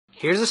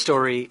Here's a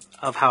story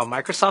of how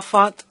Microsoft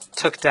font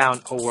took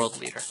down a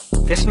world leader.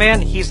 This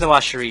man, he's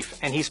Nawaz Sharif,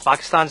 and he's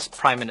Pakistan's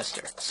Prime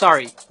Minister.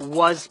 Sorry,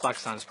 was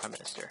Pakistan's Prime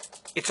Minister.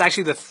 It's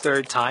actually the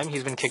third time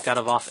he's been kicked out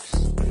of office.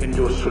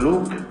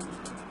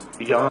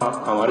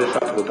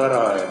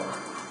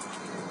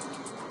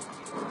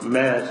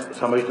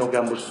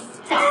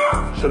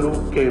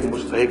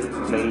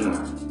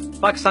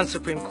 Pakistan's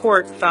Supreme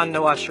Court found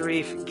Nawaz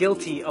Sharif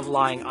guilty of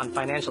lying on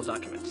financial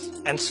documents,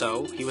 and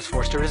so he was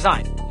forced to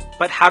resign.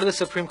 But how did the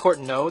Supreme Court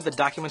know the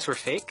documents were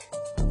fake?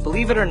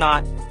 Believe it or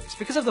not, it's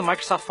because of the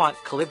Microsoft font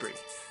Calibri.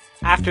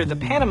 After the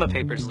Panama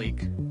Papers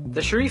leak,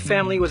 the Sharif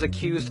family was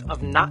accused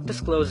of not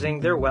disclosing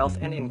their wealth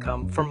and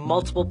income from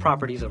multiple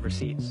properties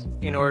overseas.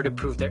 In order to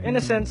prove their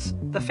innocence,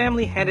 the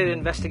family handed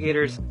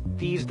investigators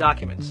these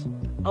documents,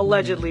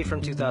 allegedly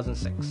from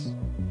 2006.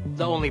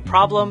 The only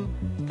problem?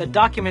 The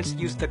documents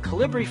used the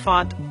Calibri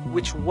font,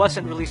 which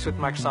wasn't released with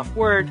Microsoft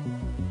Word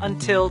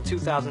until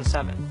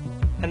 2007.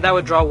 And that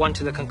would draw one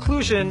to the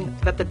conclusion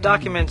that the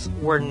documents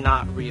were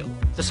not real.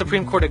 The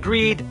Supreme Court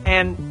agreed,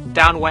 and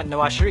down went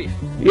Nawaz Sharif.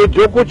 ये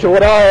जो कुछ हो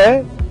रहा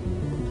है,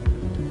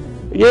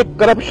 ये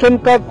corruption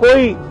का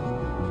कोई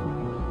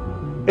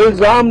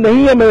इल्जाम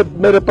नहीं है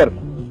मेरे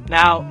पर.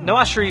 Now,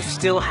 Nawaz Sharif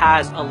still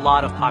has a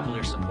lot of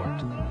popular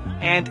support.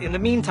 And in the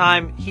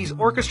meantime, he's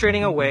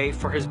orchestrating a way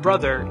for his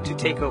brother to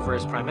take over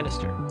as Prime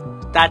Minister.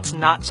 That's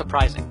not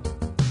surprising.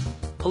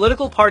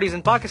 Political parties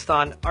in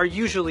Pakistan are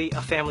usually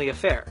a family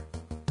affair.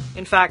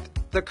 In fact,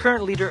 the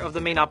current leader of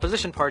the main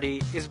opposition party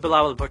is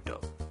Bilawal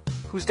Bhutto,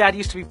 whose dad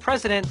used to be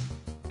president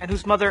and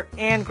whose mother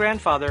and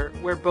grandfather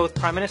were both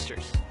prime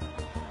ministers.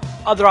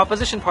 Other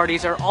opposition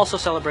parties are also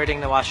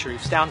celebrating Nawaz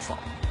Sharif's downfall,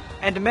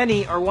 and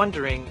many are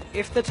wondering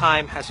if the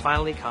time has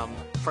finally come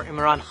for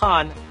Imran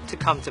Khan to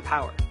come to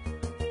power.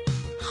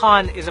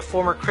 Khan is a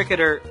former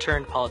cricketer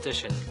turned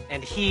politician,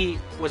 and he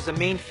was the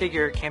main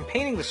figure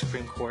campaigning the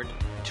Supreme Court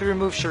to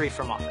remove Sharif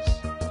from office.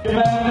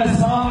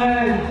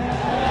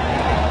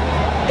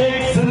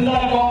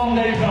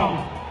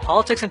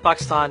 Politics in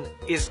Pakistan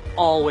is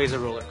always a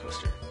roller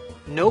coaster.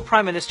 No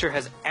prime minister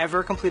has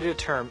ever completed a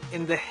term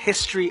in the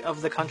history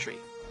of the country.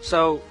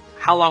 So,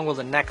 how long will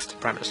the next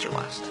prime minister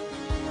last?